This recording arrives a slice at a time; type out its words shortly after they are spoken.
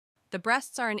The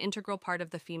breasts are an integral part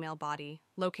of the female body,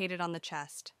 located on the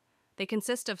chest. They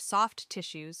consist of soft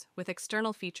tissues with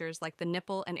external features like the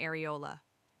nipple and areola.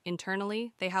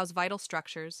 Internally, they house vital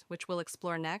structures, which we'll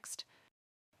explore next.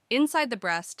 Inside the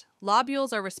breast,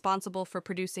 lobules are responsible for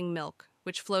producing milk,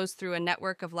 which flows through a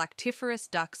network of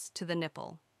lactiferous ducts to the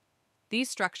nipple. These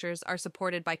structures are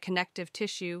supported by connective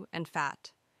tissue and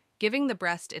fat, giving the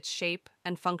breast its shape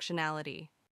and functionality.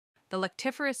 The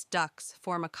lactiferous ducts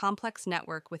form a complex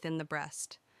network within the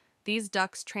breast. These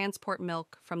ducts transport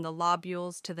milk from the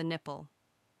lobules to the nipple.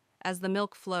 As the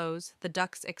milk flows, the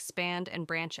ducts expand and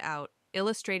branch out,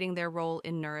 illustrating their role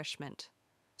in nourishment.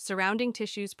 Surrounding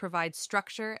tissues provide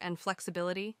structure and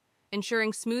flexibility,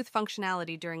 ensuring smooth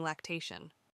functionality during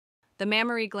lactation. The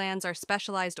mammary glands are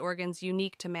specialized organs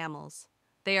unique to mammals.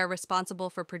 They are responsible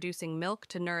for producing milk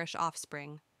to nourish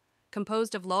offspring.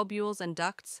 Composed of lobules and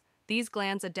ducts, these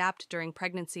glands adapt during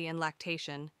pregnancy and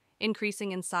lactation,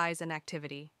 increasing in size and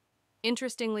activity.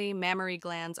 Interestingly, mammary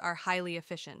glands are highly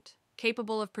efficient,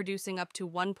 capable of producing up to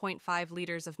 1.5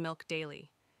 liters of milk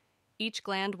daily. Each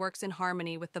gland works in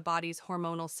harmony with the body's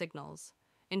hormonal signals,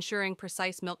 ensuring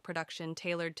precise milk production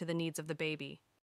tailored to the needs of the baby.